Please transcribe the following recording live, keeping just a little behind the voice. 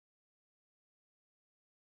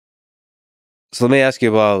So let me ask you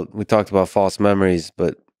about, we talked about false memories,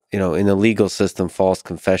 but, in the legal system, false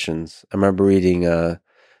confessions. I remember reading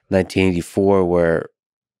 1984 where,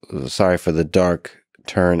 sorry for the dark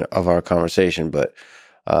turn of our conversation, but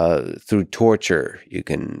through torture, you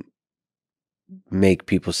can make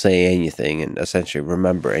people say anything and essentially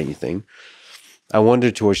remember anything. I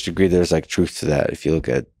wonder to which degree there's like truth to that. If you look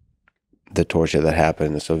at the torture that happened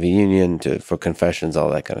in the Soviet Union for confessions, all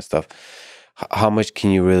that kind of stuff, how much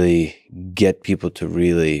can you really get people to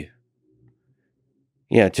really,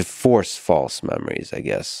 to force false memories, I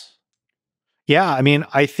guess? Yeah, I mean,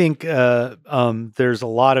 I think there's a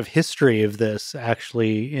lot of history of this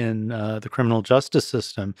actually in the criminal justice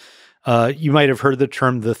system. You might have heard the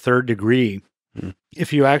term the third degree. Mm.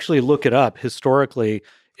 If you actually look it up historically,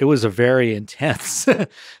 it was a very intense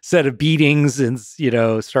set of beatings and,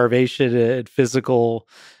 starvation and physical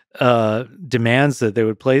demands that they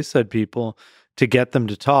would place on people to get them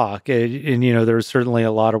to talk. And there was certainly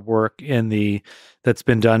a lot of work that's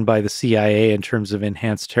been done by the CIA in terms of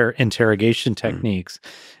enhanced interrogation techniques.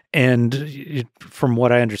 And from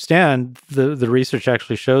what I understand, the research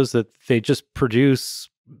actually shows that they just produce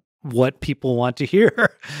what people want to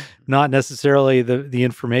hear, not necessarily the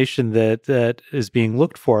information that is being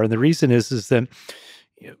looked for. And the reason is that,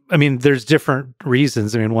 I mean, there's different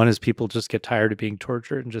reasons. I mean, one is people just get tired of being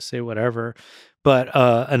tortured and just say whatever. But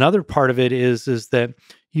another part of it is that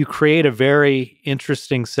you create a very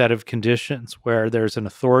interesting set of conditions where there's an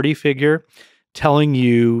authority figure telling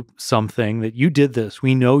you something that you did this.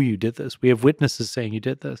 We know you did this. We have witnesses saying you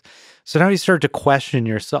did this. So now you start to question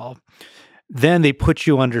yourself. Then they put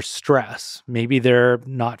you under stress. Maybe they're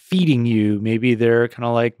not feeding you. Maybe they're kind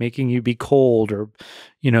of like making you be cold or,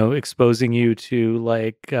 exposing you to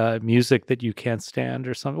like music that you can't stand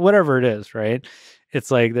or something, whatever it is, right?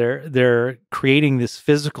 It's like they're creating this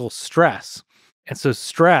physical stress. And so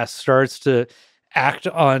stress starts to act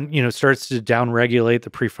on, starts to downregulate the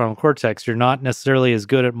prefrontal cortex. You're not necessarily as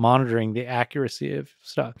good at monitoring the accuracy of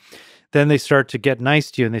stuff. Then they start to get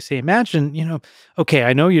nice to you and they say, imagine, okay,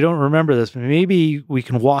 I know you don't remember this, but maybe we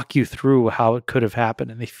can walk you through how it could have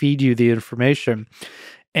happened. And they feed you the information.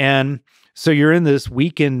 And so you're in this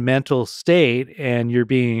weakened mental state and you're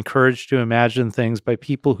being encouraged to imagine things by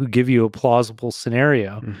people who give you a plausible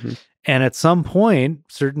scenario. Mm-hmm. And at some point,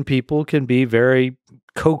 certain people can be very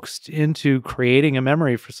coaxed into creating a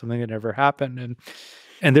memory for something that never happened.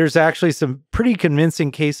 And there's actually some pretty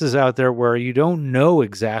convincing cases out there where you don't know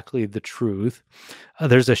exactly the truth.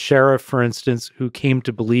 There's a sheriff, for instance, who came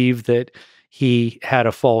to believe that he had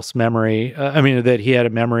a false memory. That he had a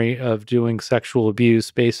memory of doing sexual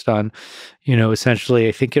abuse based on, essentially,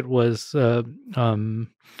 I think it was, I'm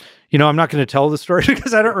not going to tell the story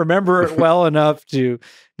because I don't remember it well enough to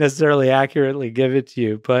necessarily accurately give it to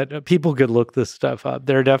you, but people could look this stuff up.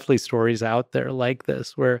 There are definitely stories out there like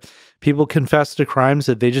this where people confess to crimes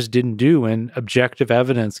that they just didn't do and objective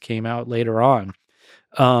evidence came out later on.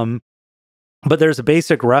 But there's a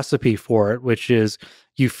basic recipe for it, which is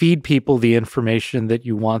you feed people the information that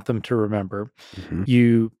you want them to remember. Mm-hmm.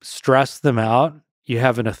 You stress them out. You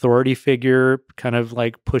have an authority figure kind of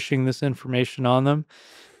like pushing this information on them.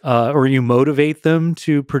 Or you motivate them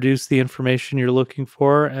to produce the information you're looking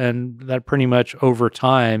for, and that pretty much over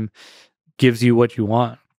time gives you what you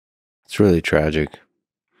want. It's really tragic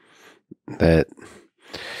that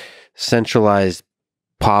centralized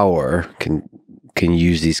power can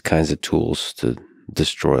use these kinds of tools to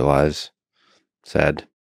destroy lives. Sad.